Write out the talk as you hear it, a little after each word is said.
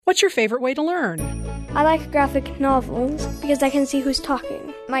What's your favorite way to learn? I like graphic novels because I can see who's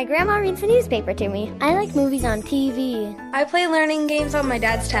talking. My grandma reads the newspaper to me. I like movies on TV. I play learning games on my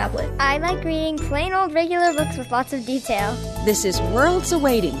dad's tablet. I like reading plain old regular books with lots of detail. This is Worlds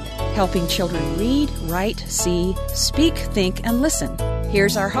Awaiting, helping children read, write, see, speak, think, and listen.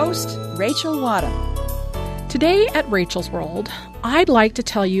 Here's our host, Rachel Wadham. Today at Rachel's World, I'd like to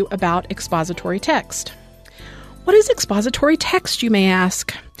tell you about expository text. What is expository text, you may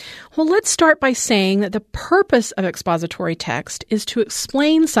ask? Well, let's start by saying that the purpose of expository text is to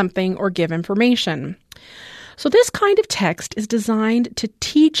explain something or give information. So this kind of text is designed to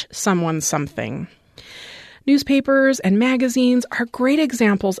teach someone something. Newspapers and magazines are great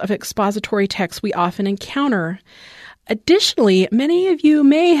examples of expository text we often encounter. Additionally, many of you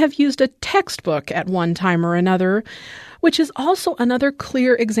may have used a textbook at one time or another, which is also another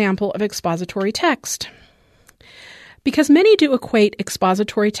clear example of expository text. Because many do equate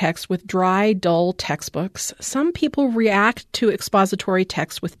expository text with dry, dull textbooks, some people react to expository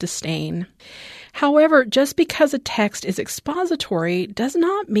text with disdain. However, just because a text is expository does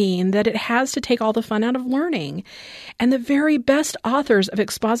not mean that it has to take all the fun out of learning. And the very best authors of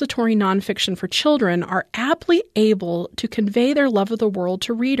expository nonfiction for children are aptly able to convey their love of the world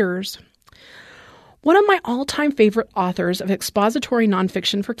to readers. One of my all-time favorite authors of expository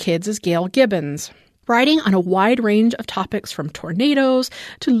nonfiction for kids is Gail Gibbons. Writing on a wide range of topics from tornadoes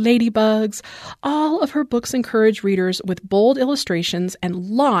to ladybugs, all of her books encourage readers with bold illustrations and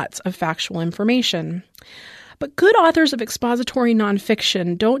lots of factual information. But good authors of expository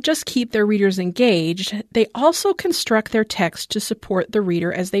nonfiction don't just keep their readers engaged, they also construct their text to support the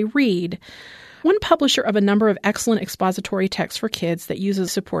reader as they read. One publisher of a number of excellent expository texts for kids that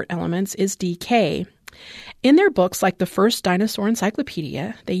uses support elements is DK. In their books, like the first Dinosaur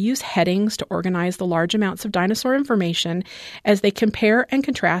Encyclopedia, they use headings to organize the large amounts of dinosaur information as they compare and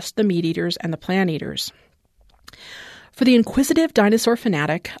contrast the meat eaters and the plant eaters. For the inquisitive dinosaur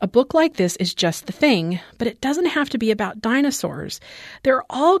fanatic, a book like this is just the thing, but it doesn't have to be about dinosaurs. There are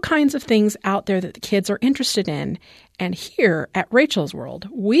all kinds of things out there that the kids are interested in, and here at Rachel's World,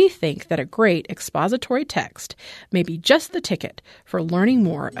 we think that a great expository text may be just the ticket for learning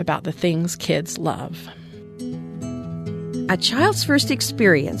more about the things kids love. A child's first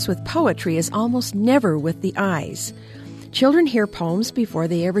experience with poetry is almost never with the eyes. Children hear poems before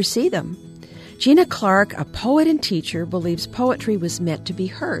they ever see them. Gina Clark, a poet and teacher, believes poetry was meant to be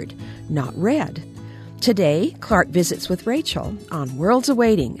heard, not read. Today, Clark visits with Rachel on Worlds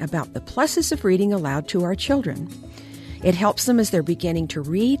Awaiting about the pluses of reading aloud to our children. It helps them as they're beginning to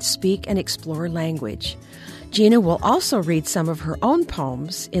read, speak, and explore language. Gina will also read some of her own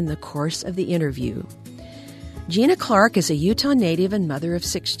poems in the course of the interview. Gina Clark is a Utah native and mother of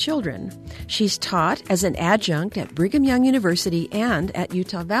 6 children. She's taught as an adjunct at Brigham Young University and at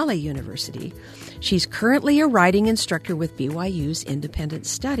Utah Valley University. She's currently a writing instructor with BYU's Independent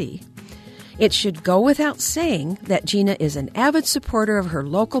Study. It should go without saying that Gina is an avid supporter of her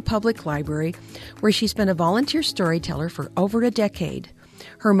local public library, where she's been a volunteer storyteller for over a decade.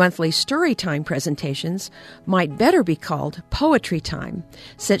 Her monthly Storytime presentations might better be called Poetry Time,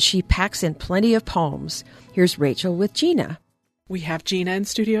 since she packs in plenty of poems. Here's Rachel with Gina. We have Gina in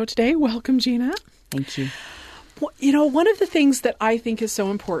studio today. Welcome, Gina. Thank you. Well, you know, one of the things that I think is so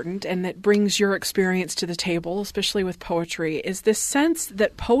important and that brings your experience to the table, especially with poetry, is this sense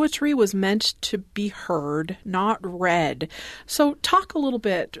that poetry was meant to be heard, not read. So talk a little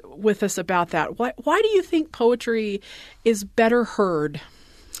bit with us about that. Why do you think poetry is better heard?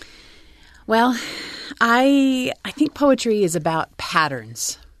 Well, I think poetry is about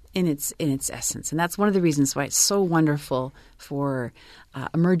patterns in its essence, and that's one of the reasons why it's so wonderful for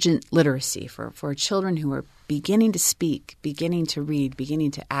emergent literacy, for children who are beginning to speak, beginning to read,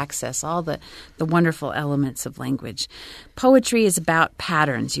 beginning to access all the wonderful elements of language. Poetry is about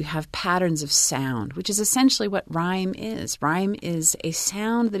patterns. You have patterns of sound, which is essentially what rhyme is. Rhyme is a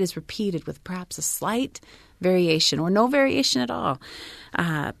sound that is repeated with perhaps a slight variation or no variation at all.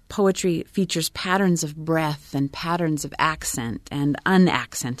 Poetry features patterns of breath and patterns of accent and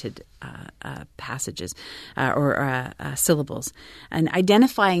unaccented passages or syllables. And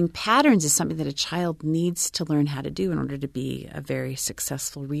identifying patterns is something that a child needs to learn how to do in order to be a very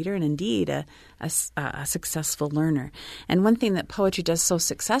successful reader and indeed a successful learner. And one thing that poetry does so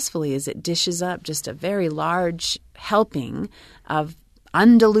successfully is it dishes up just a very large helping of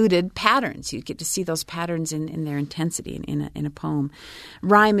undiluted patterns. You get to see those patterns in their intensity in a poem.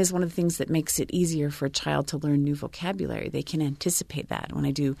 Rhyme is one of the things that makes it easier for a child to learn new vocabulary. They can anticipate that. When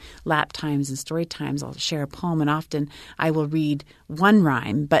I do lap times and story times, I'll share a poem, and often I will read one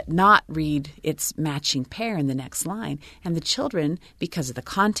rhyme but not read its matching pair in the next line. And the children, because of the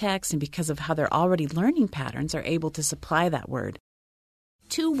context and because of how they're already learning patterns, are able to supply that word.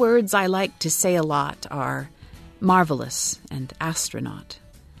 2 words I like to say a lot are marvelous and astronaut.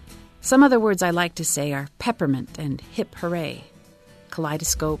 Some other words I like to say are peppermint and hip hooray,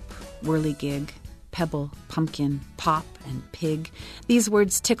 kaleidoscope, whirligig, pebble, pumpkin, pop, and pig. These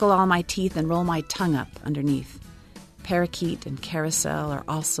words tickle all my teeth and roll my tongue up underneath. Parakeet and carousel are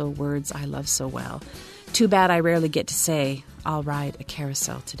also words I love so well. Too bad I rarely get to say, I'll ride a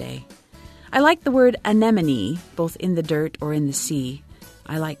carousel today. I like the word anemone, both in the dirt or in the sea.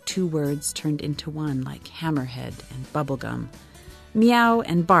 I like 2 words turned into one, like hammerhead and bubblegum. Meow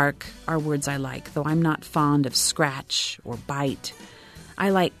and bark are words I like, though I'm not fond of scratch or bite. I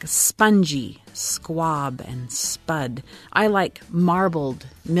like spongy, squab, and spud. I like marbled,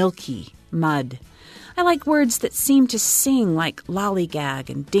 milky, mud. I like words that seem to sing, like lollygag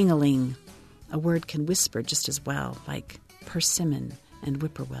and ding-a-ling. A word can whisper just as well, like persimmon and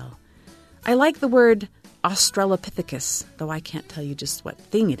whippoorwill. I like the word Australopithecus, though I can't tell you just what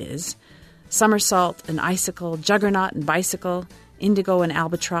thing it is. Somersault and icicle, juggernaut and bicycle, indigo and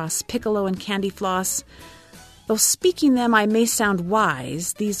albatross, piccolo and candy floss. Though speaking them I may sound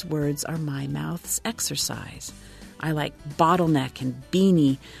wise, these words are my mouth's exercise. I like bottleneck and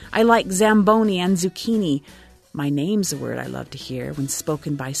beanie. I like zamboni and zucchini. My name's a word I love to hear when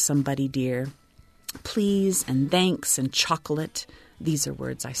spoken by somebody dear. Please and thanks and chocolate, these are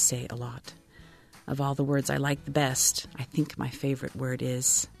words I say a lot. Of all the words I like the best, I think my favorite word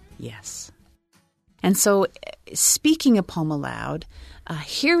is yes. And so speaking a poem aloud,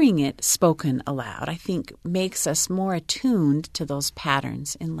 hearing it spoken aloud, I think makes us more attuned to those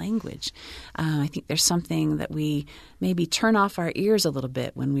patterns in language. I think there's something that we maybe turn off our ears a little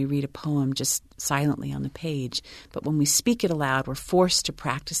bit when we read a poem just silently on the page. But when we speak it aloud, we're forced to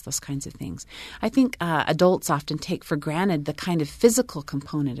practice those kinds of things. I think adults often take for granted the kind of physical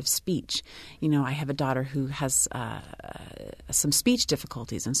component of speech. You know, I have a daughter who has some speech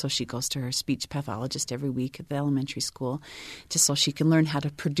difficulties, and so she goes to her speech pathologist every week at the elementary school just so she can learn how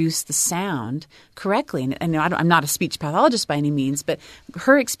to produce the sound correctly. And I'm not a speech pathologist by any means, but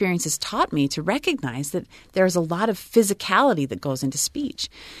her experience has taught me to recognize that there's a lot of physicality that goes into speech.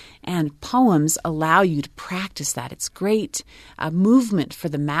 And poems allow you to practice that. It's great movement for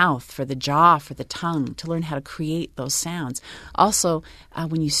the mouth, for the jaw, for the tongue, to learn how to create those sounds. Also,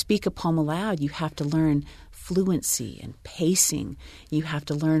 when you speak a poem aloud, you have to learn fluency and pacing. You have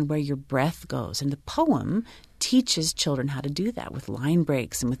to learn where your breath goes. And the poem teaches children how to do that with line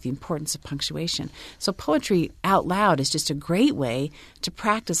breaks and with the importance of punctuation. So poetry out loud is just a great way to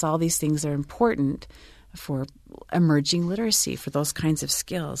practice all these things that are important for emerging literacy, for those kinds of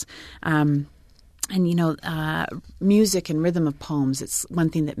skills. Music and rhythm of poems, it's one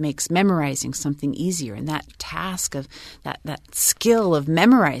thing that makes memorizing something easier. And that task of that skill of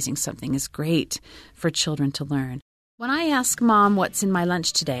memorizing something is great for children to learn. When I ask Mom what's in my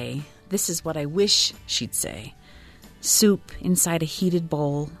lunch today, this is what I wish she'd say. Soup inside a heated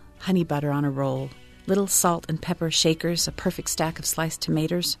bowl, honey butter on a roll, little salt and pepper shakers, a perfect stack of sliced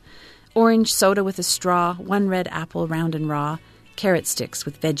tomatoes, orange soda with a straw, 1 red apple round and raw, carrot sticks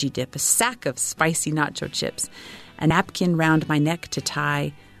with veggie dip, a sack of spicy nacho chips, a napkin round my neck to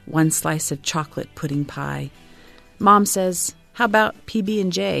tie, 1 slice of chocolate pudding pie. Mom says, "How about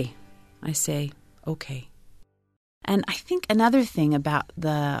PB&J?" I say, "Okay." And I think another thing about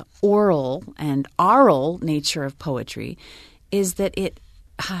the oral and aural nature of poetry is that it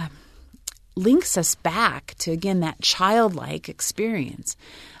links us back to, again, that childlike experience.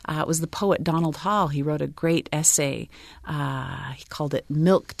 It was the poet Donald Hall. He wrote a great essay. He called it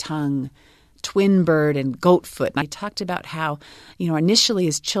Milk Tongue, Twin Bird, and Goat Foot. And I talked about how, initially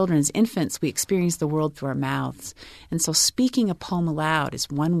as children, as infants, we experience the world through our mouths. And so speaking a poem aloud is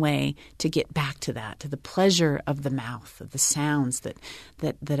one way to get back to that, to the pleasure of the mouth, of the sounds that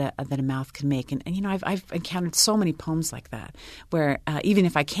a mouth can make. And I've encountered so many poems like that, where even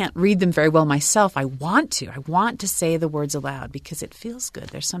if I can't read them very well myself, I want to say the words aloud because it feels good.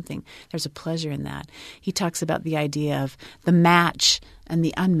 There's a pleasure in that. He talks about the idea of the match and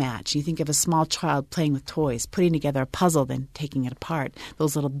the unmatched. You think of a small child playing with toys, putting together a puzzle, then taking it apart,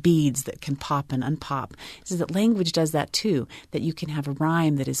 those little beads that can pop and unpop. He says that language does that too, that you can have a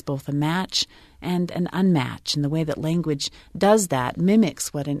rhyme that is both a match and an unmatch. And the way that language does that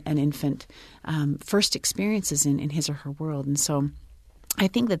mimics what an infant first experiences in his or her world. And so I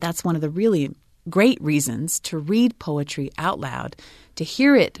think that that's one of the really great reasons to read poetry out loud, to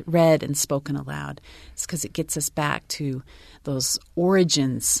hear it read and spoken aloud. It's because it gets us back to those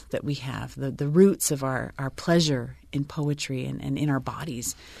origins that we have, the roots of our pleasure in poetry and in our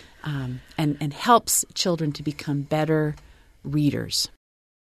bodies, and helps children to become better readers.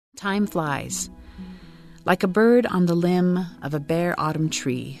 Time flies. Like a bird on the limb of a bare autumn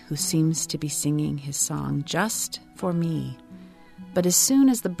tree who seems to be singing his song just for me. But as soon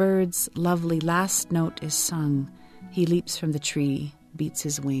as the bird's lovely last note is sung, he leaps from the tree, beats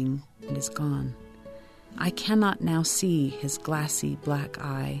his wing, and is gone. I cannot now see his glassy black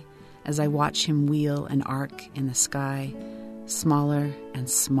eye as I watch him wheel an arc in the sky, smaller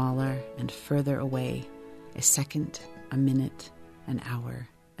and further away, a second, a minute, an hour,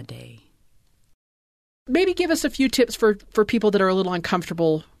 a day. Maybe give us a few tips for people that are a little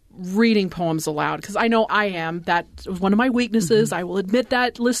uncomfortable reading poems aloud, because I know I am. That's one of my weaknesses. Mm-hmm. I will admit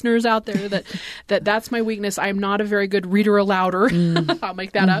that, listeners out there, that's my weakness. I am not a very good reader alouder. I'll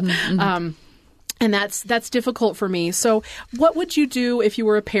make that up. And that's difficult for me. So what would you do if you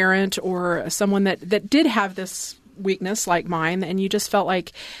were a parent or someone that did have this weakness like mine, and you just felt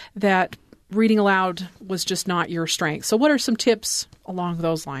like that reading aloud was just not your strength? So what are some tips along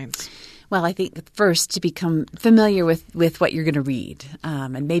those lines? Well, I think first to become familiar with what you're going to read,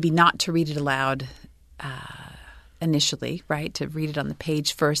 and maybe not to read it aloud initially, right? To read it on the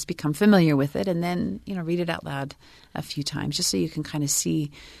page first, become familiar with it, and then read it out loud a few times, just so you can kind of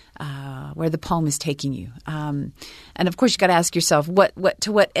see where the poem is taking you. And of course, you got to ask yourself,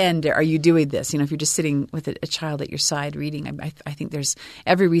 to what end are you doing this? If you're just sitting with a child at your side reading, I think there's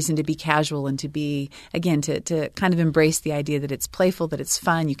every reason to be casual and to be, again, to kind of embrace the idea that it's playful, that it's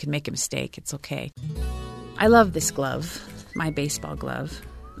fun. You can make a mistake. It's okay. I love this glove, my baseball glove.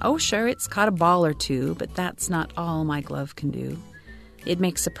 Oh, sure, it's caught a ball or two, but that's not all my glove can do. It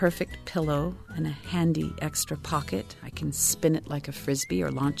makes a perfect pillow and a handy extra pocket. I can spin it like a frisbee or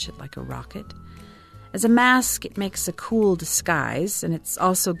launch it like a rocket. As a mask, it makes a cool disguise, and it's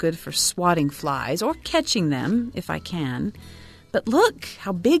also good for swatting flies or catching them if I can. But look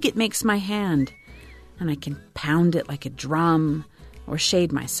how big it makes my hand, and I can pound it like a drum or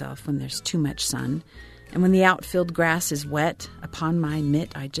shade myself when there's too much sun. And when the outfield grass is wet, upon my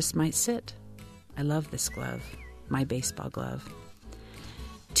mitt I just might sit. I love this glove, my baseball glove.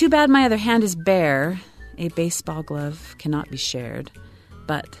 Too bad my other hand is bare. A baseball glove cannot be shared.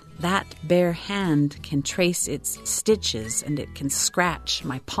 But that bare hand can trace its stitches, and it can scratch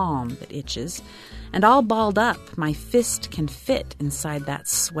my palm that itches. And all balled up, my fist can fit inside that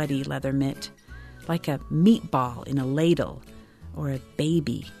sweaty leather mitt, like a meatball in a ladle, or a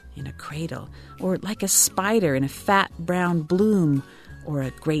baby in a cradle, or like a spider in a fat brown bloom, or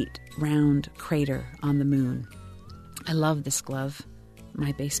a great round crater on the moon. I love this glove,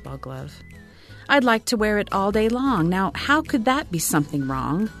 my baseball glove. I'd like to wear it all day long. Now, how could that be something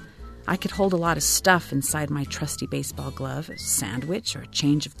wrong? I could hold a lot of stuff inside my trusty baseball glove, a sandwich or a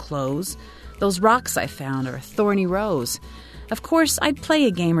change of clothes, those rocks I found or a thorny rose. Of course, I'd play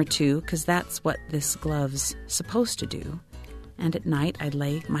a game or two, 'cause that's what this glove's supposed to do. And at night I'd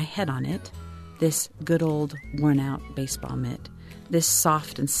lay my head on it, this good old worn-out baseball mitt, this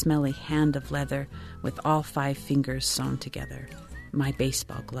soft and smelly hand of leather with all 5 fingers sewn together. My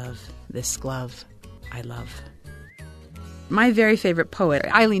baseball glove, this glove I love. My very favorite poet,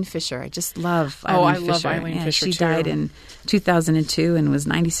 Eileen Fisher. I just love Eileen Fisher. Love Eileen Fisher, she too. died in 2002 and was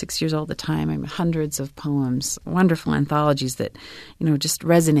 96 years old at the time. I mean, hundreds of poems, wonderful anthologies that, just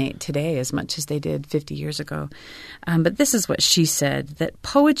resonate today as much as they did 50 years ago. But this is what she said, that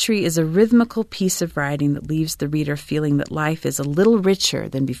poetry is a rhythmical piece of writing that leaves the reader feeling that life is a little richer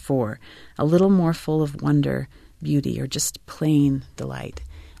than before, a little more full of wonder, beauty, or just plain delight.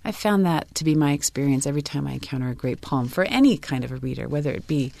 I found that to be my experience every time I encounter a great poem for any kind of a reader, whether it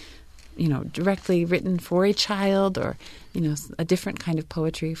be, directly written for a child or, a different kind of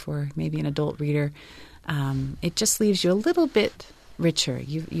poetry for maybe an adult reader. It just leaves you a little bit richer.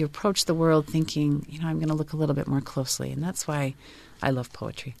 You approach the world thinking, I'm going to look a little bit more closely, and that's why I love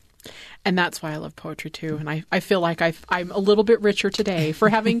poetry. And that's why I love poetry, too. And I feel like I'm a little bit richer today for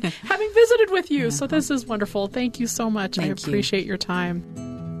having visited with you. So this is wonderful. Thank you so much. I appreciate your time.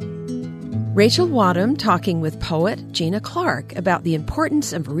 Rachel Wadham talking with poet Gina Clark about the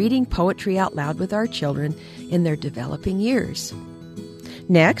importance of reading poetry out loud with our children in their developing years.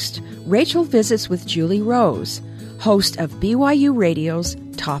 Next, Rachel visits with Julie Rose, host of BYU Radio's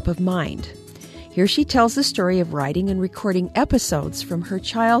Top of Mind. Here she tells the story of writing and recording episodes from her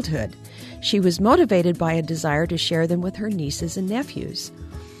childhood. She was motivated by a desire to share them with her nieces and nephews.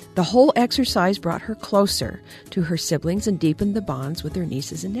 The whole exercise brought her closer to her siblings and deepened the bonds with her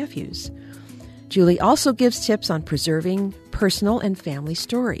nieces and nephews. Julie also gives tips on preserving personal and family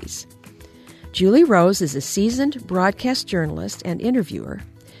stories. Julie Rose is a seasoned broadcast journalist and interviewer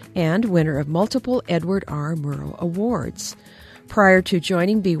and winner of multiple Edward R. Murrow Awards. Prior to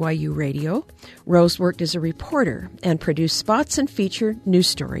joining BYU Radio, Rose worked as a reporter and produced spots and featured news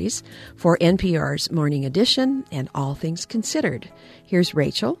stories for NPR's Morning Edition and All Things Considered. Here's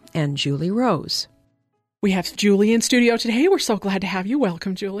Rachel and Julie Rose. We have Julie in studio today. We're so glad to have you.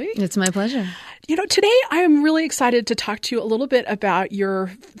 Welcome, Julie. It's my pleasure. Today I am really excited to talk to you a little bit about your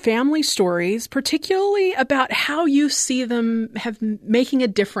family stories, particularly about how you see them making a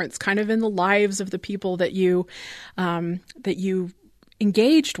difference kind of in the lives of the people that you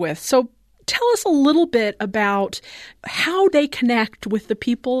engaged with. So tell us a little bit about how they connect with the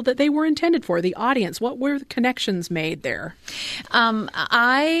people that they were intended for, the audience. What were the connections made there? There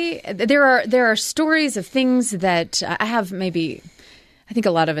are stories of things that I have maybe, I think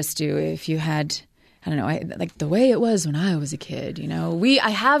a lot of us do. If you had, I don't know, like the way it was when I was a kid, I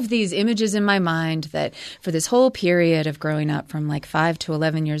have these images in my mind that for this whole period of growing up from like 5 to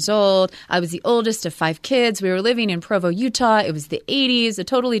 11 years old, I was the oldest of 5 kids. We were living in Provo, Utah. It was the 80s, a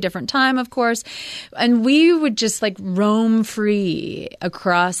totally different time, of course. And we would just like roam free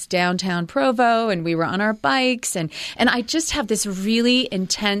across downtown Provo, and we were on our bikes. And I just have this really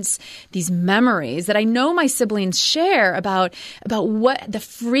intense, these memories that I know my siblings share about what the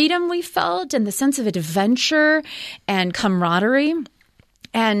freedom we felt and the sense of adventure and camaraderie.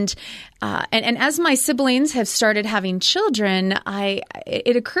 And as my siblings have started having children,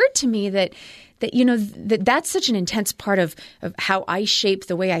 it occurred to me that that's such an intense part of how I shape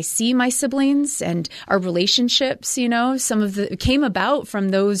the way I see my siblings and our relationships. Some of the came about from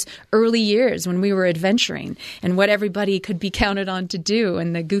those early years when we were adventuring and what everybody could be counted on to do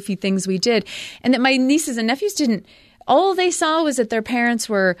and the goofy things we did. And that my nieces and nephews all they saw was that their parents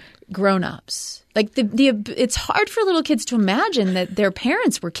were grown-ups. Like it's hard for little kids to imagine that their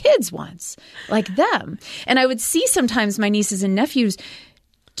parents were kids once, like them. And I would see sometimes my nieces and nephews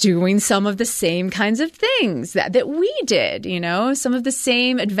doing some of the same kinds of things that we did, some of the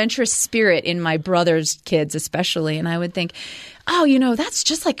same adventurous spirit in my brother's kids especially. And I would think, oh, that's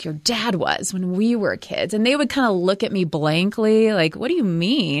just like your dad was when we were kids. And they would kind of look at me blankly, like, what do you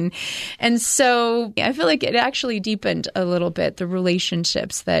mean? And so I feel like it actually deepened a little bit the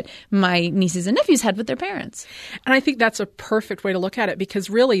relationships that my nieces and nephews had with their parents. And I think that's a perfect way to look at it, because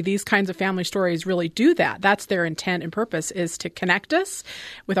really these kinds of family stories really do that. That's their intent and purpose, is to connect us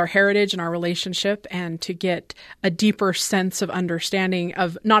with our heritage and our relationship and to get a deeper sense of understanding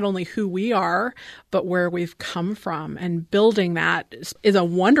of not only who we are, but where we've come from. And building that is a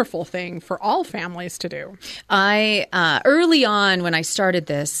wonderful thing for all families to do. Early on when I started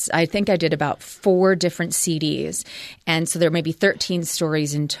this, I think I did about 4 different CDs. And so there may be 13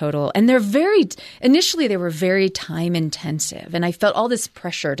 stories in total. And initially they were very time intensive. And I felt all this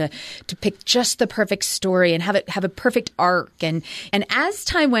pressure to pick just the perfect story and have a perfect arc. And as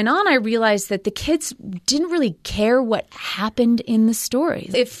time went on, I realized that the kids didn't really care what happened in the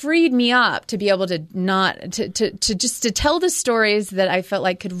stories. It freed me up to be able to to tell the stories that I felt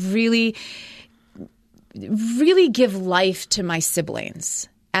like could really, really give life to my siblings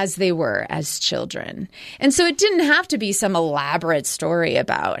as they were as children. And so it didn't have to be some elaborate story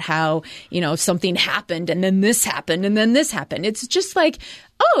about how, something happened and then this happened and then this happened. It's just like,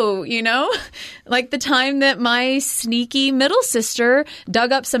 like the time that my sneaky middle sister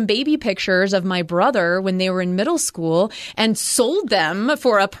dug up some baby pictures of my brother when they were in middle school and sold them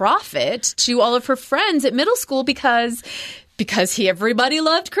for a profit to all of her friends at middle school because everybody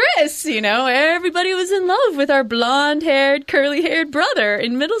loved Chris, everybody was in love with our blonde-haired, curly-haired brother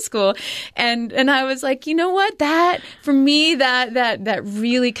in middle school. And I was like, you know what, that, for me, that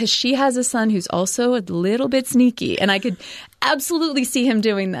really, because she has a son who's also a little bit sneaky, and I could absolutely see him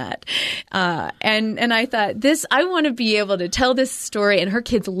doing that. And I thought, I want to be able to tell this story, and her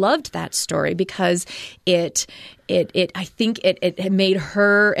kids loved that story because it made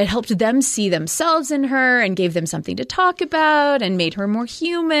her, it helped them see themselves in her and gave them something to talk about and made her more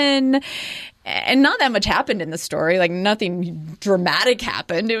human. And not that much happened in the story, like nothing dramatic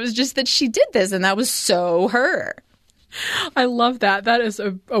happened. It was just that she did this, and that was so her. I love that. That is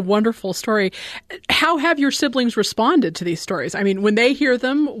a wonderful story. How have your siblings responded to these stories? I mean, when they hear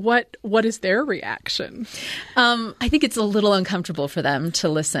them, what is their reaction? I think it's a little uncomfortable for them to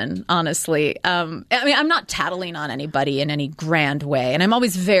listen, honestly. I'm not tattling on anybody in any grand way, and I'm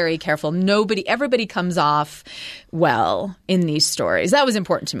always very careful. Everybody comes off well in these stories. That was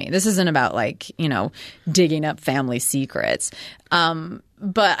important to me. This isn't about digging up family secrets.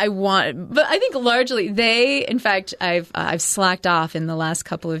 But I think largely in fact, I've slacked off in the last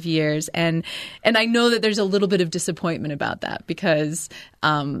couple of years, and I know that there's a little bit of disappointment about that because,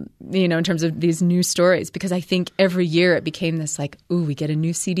 in terms of these new stories, because I think every year it became this like, ooh, we get a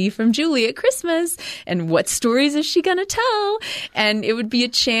new CD from Julie at Christmas, and what stories is she going to tell? And it would be a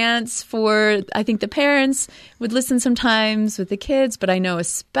chance for, I think the parents would listen sometimes with the kids, but I know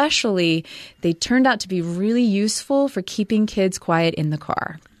especially they turned out to be really useful for keeping kids quiet in the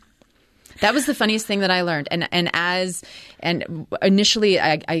car. That was the funniest thing that I learned. And initially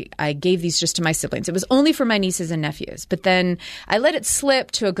I gave these just to my siblings. It was only for my nieces and nephews. But then I let it slip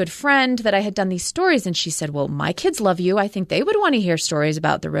to a good friend that I had done these stories. And she said, well, my kids love you. I think they would want to hear stories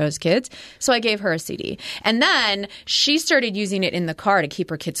about the Rose kids. So I gave her a CD. And then she started using it in the car to keep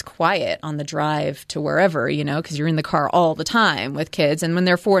her kids quiet on the drive to wherever, because you're in the car all the time with kids. And when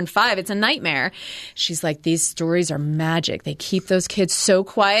they're 4 and 5, it's a nightmare. She's like, these stories are magic. They keep those kids so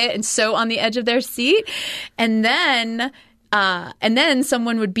quiet and so on the edge of their seat. And then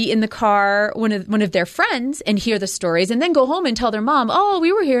someone would be in the car, one of their friends, and hear the stories, and then go home and tell their mom, "Oh,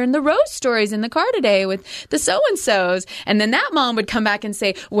 we were hearing the Rose stories in the car today with the so-and-sos." And then that mom would come back and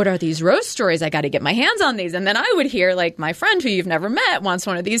say, "What are these Rose stories? I got to get my hands on these." And then I would hear, like, my friend who you've never met wants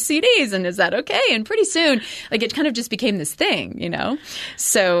one of these CDs, and is that okay? And pretty soon, like, it kind of just became this thing,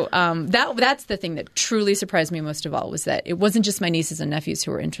 So that's the thing that truly surprised me most of all, was that it wasn't just my nieces and nephews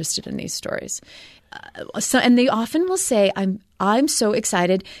who were interested in these stories. And they often will say, I'm so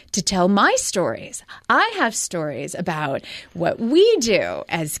excited to tell my stories. I have stories about what we do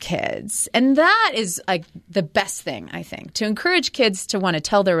as kids. And that is like the best thing, I think. To encourage kids to want to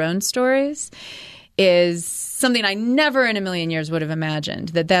tell their own stories is something I never in a million years would have imagined,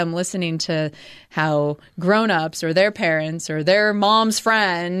 that them listening to how grown-ups or their parents or their mom's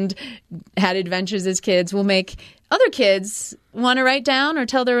friend had adventures as kids will make other kids want to write down or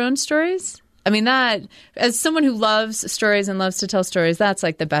tell their own stories. I mean, that, as someone who loves stories and loves to tell stories, that's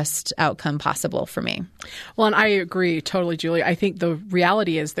like the best outcome possible for me. Well, and I agree totally, Julie. I think the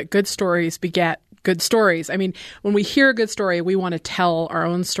reality is that good stories beget good stories. I mean, when we hear a good story, we want to tell our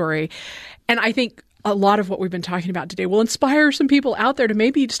own story. And I think a lot of what we've been talking about today will inspire some people out there to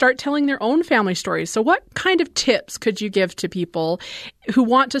maybe start telling their own family stories. So what kind of tips could you give to people who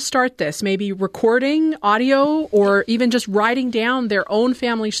want to start this? Maybe recording audio or even just writing down their own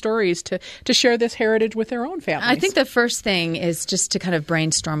family stories to share this heritage with their own families. I think the first thing is just to kind of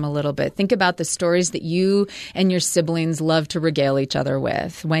brainstorm a little bit. Think about the stories that you and your siblings love to regale each other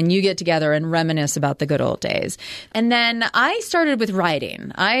with when you get together and reminisce about the good old days. And then I started with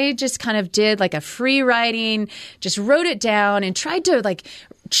writing. I just kind of did like a free writing, just wrote it down and tried to like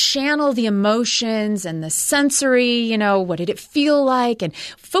channel the emotions and the sensory, what did it feel like, and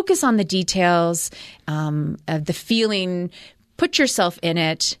focus on the details of the feeling, put yourself in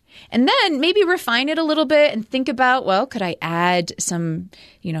it, and then maybe refine it a little bit and think about, well, could I add some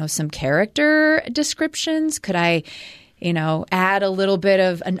character descriptions? Could I add a little bit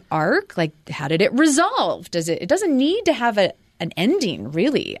of an arc? Like, how did it resolve? It doesn't need to have an ending,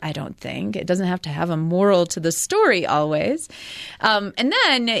 really, I don't think. It doesn't have to have a moral to the story always. And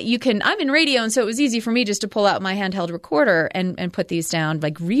then I'm in radio, and so it was easy for me just to pull out my handheld recorder and put these down,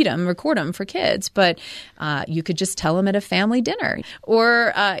 like record them for kids. But you could just tell them at a family dinner.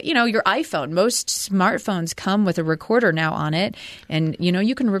 Or, your iPhone. Most smartphones come with a recorder now on it. And,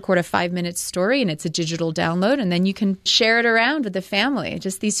 you can record a 5-minute story, and it's a digital download, and then you can share it around with the family.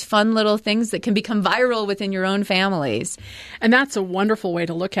 Just these fun little things that can become viral within your own families. And that's a wonderful way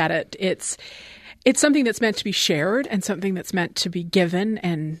to look at it. It's something that's meant to be shared and something that's meant to be given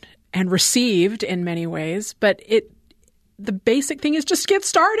and received in many ways. But the basic thing is just get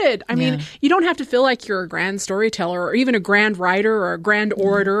started. I mean, you don't have to feel like you're a grand storyteller or even a grand writer or a grand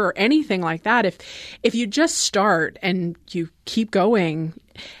orator or anything like that. If you just start and you keep going,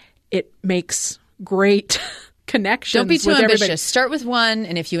 it makes great connections. Don't be too with ambitious. Everybody. Start with one,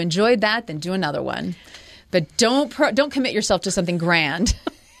 and if you enjoyed that, then do another one. But don't commit yourself to something grand.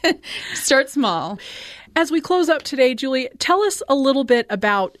 Start small. As we close up today, Julie, tell us a little bit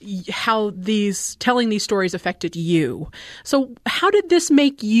about how telling these stories affected you. So how did this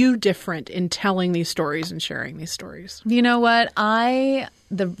make you different in telling these stories and sharing these stories? You know what?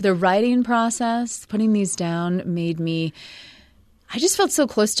 The writing process, putting these down, made me – I just felt so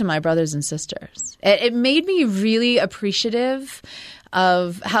close to my brothers and sisters. It made me really appreciative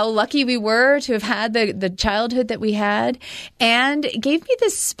of how lucky we were to have had the childhood that we had, and it gave me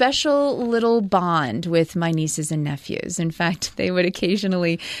this special little bond with my nieces and nephews. In fact, they would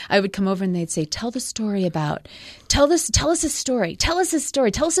occasionally – I would come over and they'd say, tell the story about tell us a story. Tell us a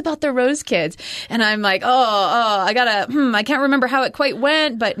story. Tell us about the Rose Kids. And I'm like, I can't remember how it quite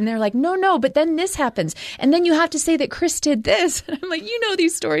went. And they're like, no, but then this happens. And then you have to say that Chris did this. And I'm like, you know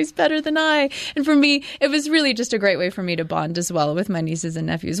these stories better than I. And for me, it was really just a great way for me to bond as well with my nieces and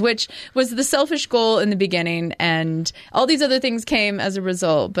nephews, which was the selfish goal in the beginning. And all these other things came as a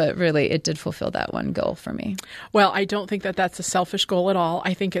result. But really, it did fulfill that one goal for me. Well, I don't think that that's a selfish goal at all.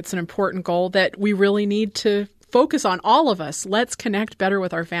 I think it's an important goal that we really need to focus on, all of us. Let's connect better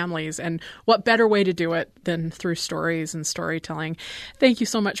with our families. And what better way to do it than through stories and storytelling? Thank you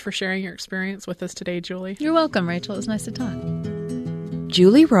so much for sharing your experience with us today, Julie. You're welcome, Rachel. It was nice to talk.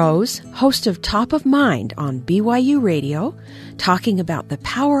 Julie Rose, host of Top of Mind on BYU Radio, talking about the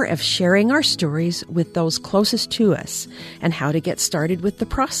power of sharing our stories with those closest to us and how to get started with the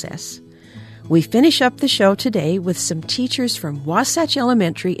process. We finish up the show today with some teachers from Wasatch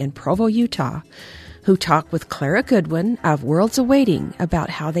Elementary in Provo, Utah, who talk with Clara Goodwin of Worlds Awaiting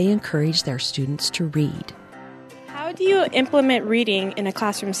about how they encourage their students to read. How do you implement reading in a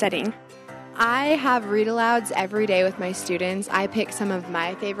classroom setting? I have read-alouds every day with my students. I pick some of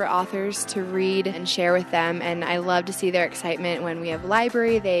my favorite authors to read and share with them, and I love to see their excitement when we have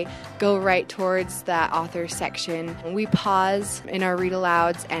library. They go right towards that author section. We pause in our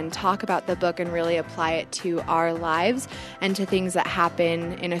read-alouds and talk about the book and really apply it to our lives and to things that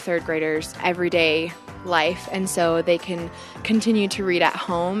happen in a third grader's everyday life, and so they can continue to read at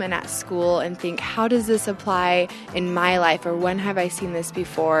home and at school and think, how does this apply in my life, or when have I seen this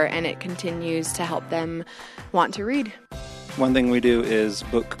before? And it continues to help them want to read. One thing we do is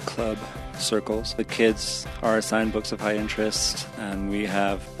book club circles. The kids are assigned books of high interest, and we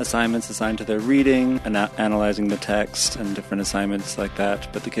have assignments assigned to their reading and analyzing the text and different assignments like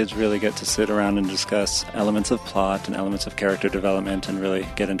that. But the kids really get to sit around and discuss elements of plot and elements of character development and really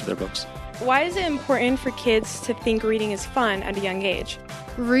get into their books. Why is it important for kids to think reading is fun at a young age?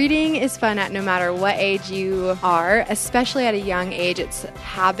 Reading is fun at no matter what age you are, especially at a young age. It's a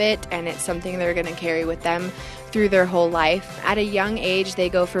habit, and it's something they're going to carry with them through their whole life. At a young age, they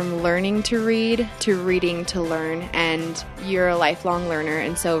go from learning to read to reading to learn, and you're a lifelong learner,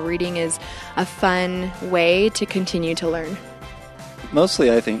 and so reading is a fun way to continue to learn.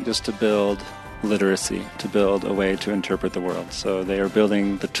 Mostly, I think, just to build literacy, to build a way to interpret the world. So they are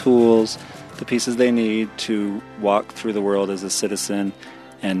building the tools, the pieces they need to walk through the world as a citizen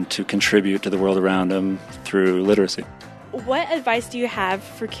and to contribute to the world around them through literacy. What advice do you have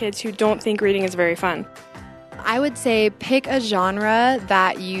for kids who don't think reading is very fun? I would say pick a genre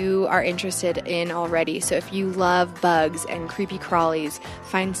that you are interested in already. So if you love bugs and creepy crawlies,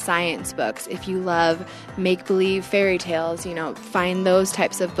 find science books. If you love make-believe fairy tales, find those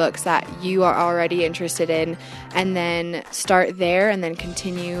types of books that you are already interested in, and then start there and then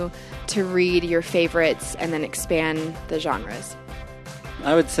continue to read your favorites and then expand the genres.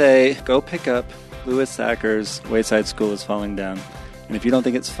 I would say go pick up Louis Sachar's Wayside School is Falling Down. And if you don't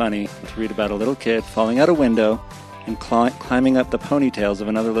think it's funny to read about a little kid falling out a window and climbing up the ponytails of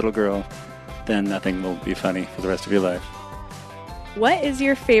another little girl, then nothing will be funny for the rest of your life. What is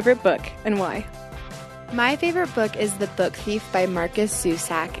your favorite book and why? My favorite book is The Book Thief by Marcus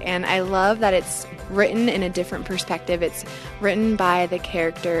Zusak, and I love that it's written in a different perspective. It's written by the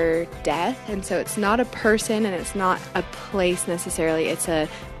character Death, and so it's not a person and it's not a place necessarily. It's an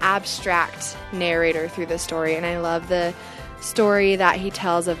abstract narrator through the story, and I love the story that he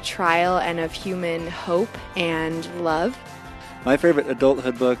tells of trial and of human hope and love. My favorite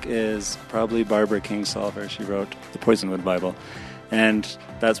adulthood book is probably Barbara Kingsolver. She wrote The Poisonwood Bible, and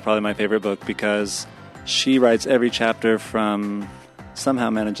that's probably my favorite book because she writes every chapter from, somehow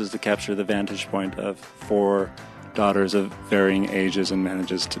manages to capture the vantage point of 4 daughters of varying ages and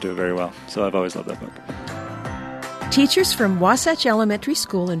manages to do it very well. So I've always loved that book. Teachers from Wasatch Elementary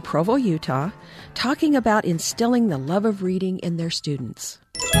School in Provo, Utah, talking about instilling the love of reading in their students.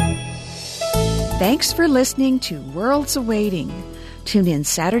 Thanks for listening to Worlds Awaiting. Tune in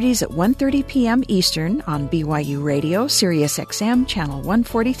Saturdays at 1:30 p.m. Eastern on BYU Radio, Sirius XM Channel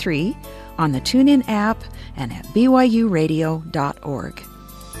 143, on the TuneIn app, and at byuradio.org.